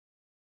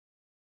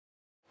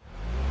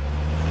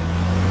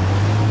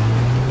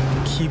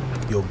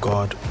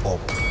guard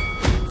up,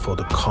 for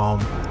the calm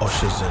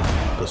ushers in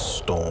the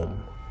storm.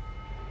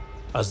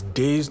 As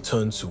days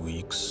turn to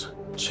weeks,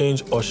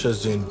 change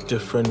ushers in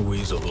different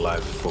ways of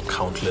life for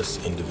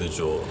countless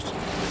individuals.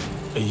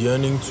 A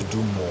yearning to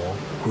do more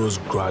grows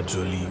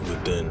gradually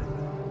within,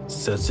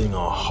 setting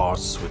our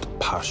hearts with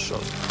passion.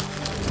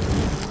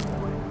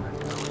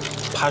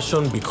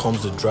 Passion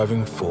becomes the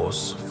driving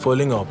force,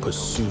 fueling our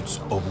pursuit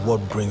of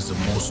what brings the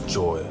most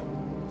joy,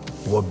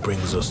 what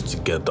brings us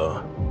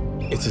together.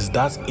 It is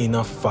that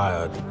inner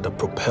fire that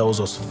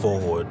propels us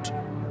forward,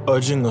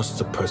 urging us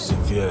to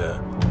persevere,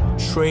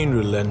 train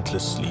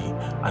relentlessly,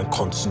 and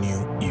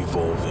continue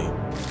evolving.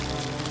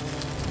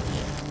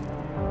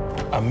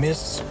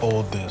 Amidst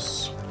all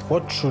this,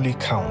 what truly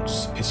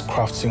counts is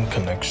crafting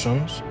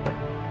connections,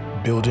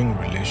 building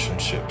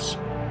relationships,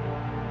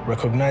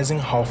 recognizing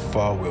how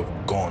far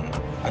we've gone,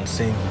 and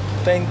saying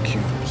thank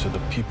you to the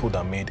people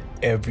that made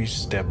every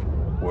step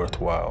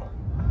worthwhile.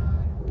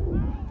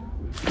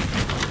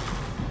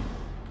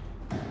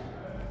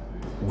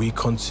 We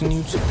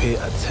continue to pay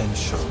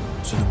attention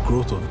to the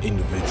growth of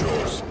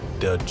individuals,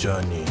 their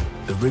journey,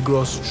 the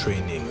rigorous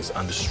trainings,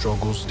 and the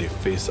struggles they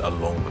face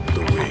along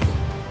the way.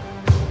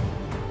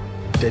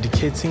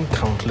 Dedicating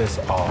countless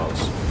hours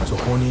to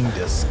honing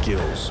their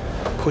skills,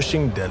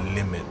 pushing their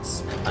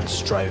limits, and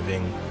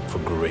striving for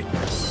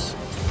greatness.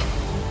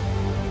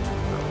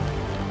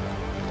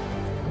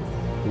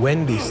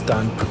 When they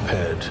stand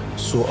prepared,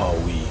 so are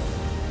we.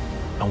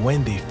 And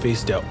when they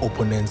face their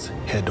opponents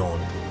head-on,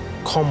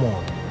 come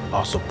on,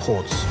 our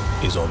support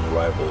is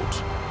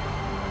unrivaled.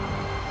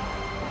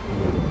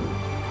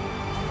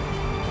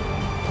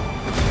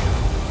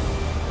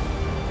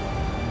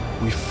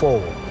 We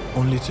fall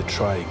only to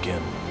try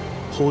again,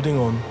 holding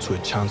on to a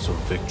chance of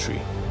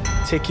victory,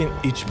 taking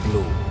each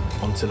blow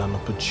until an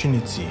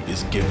opportunity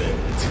is given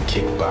to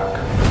kick back.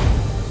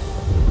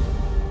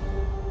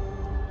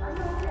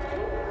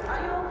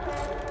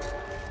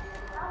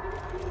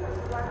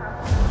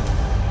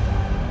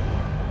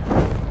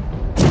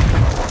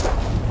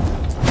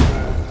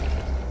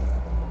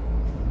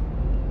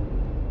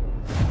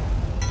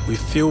 We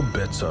feel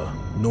better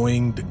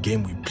knowing the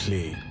game we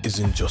play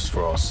isn't just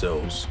for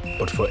ourselves,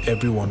 but for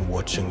everyone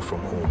watching from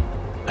home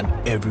and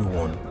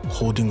everyone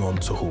holding on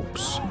to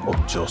hopes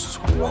of just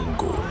one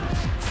goal.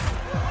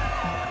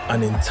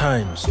 And in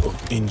times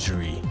of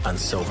injury and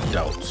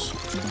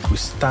self-doubt, we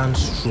stand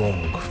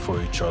strong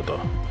for each other,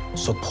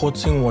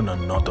 supporting one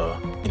another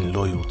in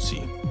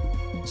loyalty.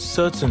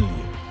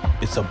 Certainly,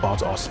 it's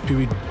about our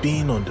spirit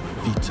being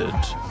undefeated.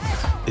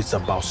 It's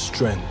about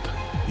strength,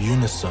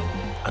 unison,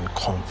 and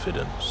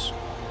confidence.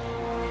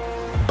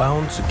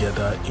 Bound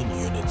together in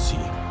unity,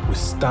 we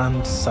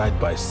stand side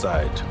by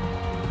side,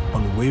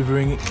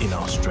 unwavering in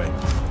our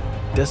strength.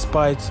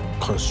 Despite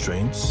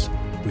constraints,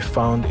 we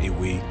found a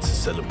way to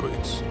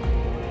celebrate.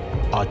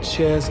 Our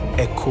cheers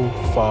echo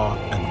far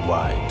and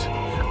wide,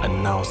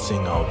 and now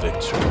sing our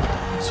victory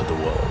to the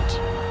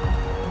world.